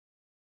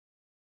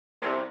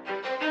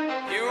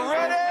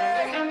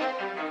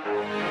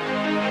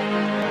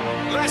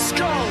Let's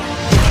go.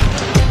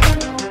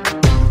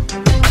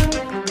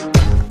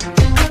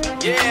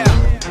 Yeah.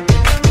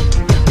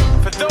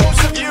 For those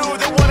of you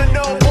that want to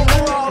know what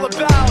we're all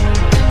about,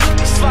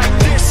 it's like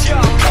this,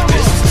 y'all.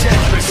 This is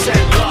 10%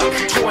 luck,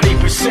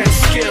 20%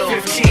 skill,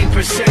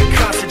 15%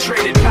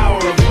 concentrated power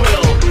of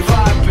will,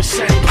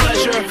 5%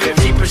 pleasure,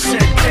 50%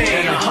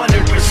 pain, and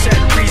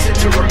 100% reason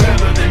to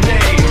remember the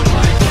name.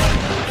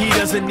 He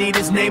doesn't need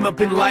his name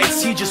up in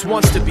lights, he just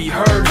wants to be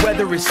heard,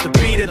 whether it's the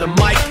beat or the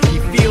mic. He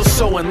feels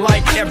so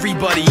unlike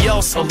everybody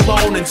else,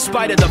 alone, in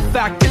spite of the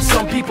fact that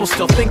some people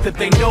still think that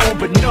they know.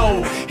 But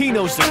no, he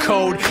knows the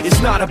code. It's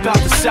not about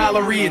the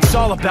salary, it's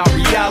all about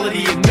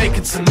reality and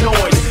making some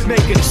noise,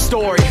 making a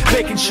story,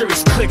 making sure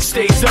his click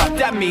stays up.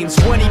 That means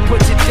when he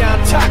puts it down,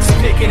 Tox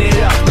picking it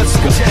up. Let's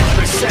go.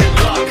 10%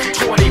 luck,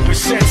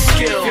 20%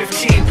 skill,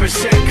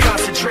 15%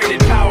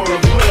 concentrated power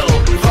of will,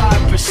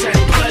 5%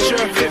 pleasure,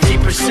 50%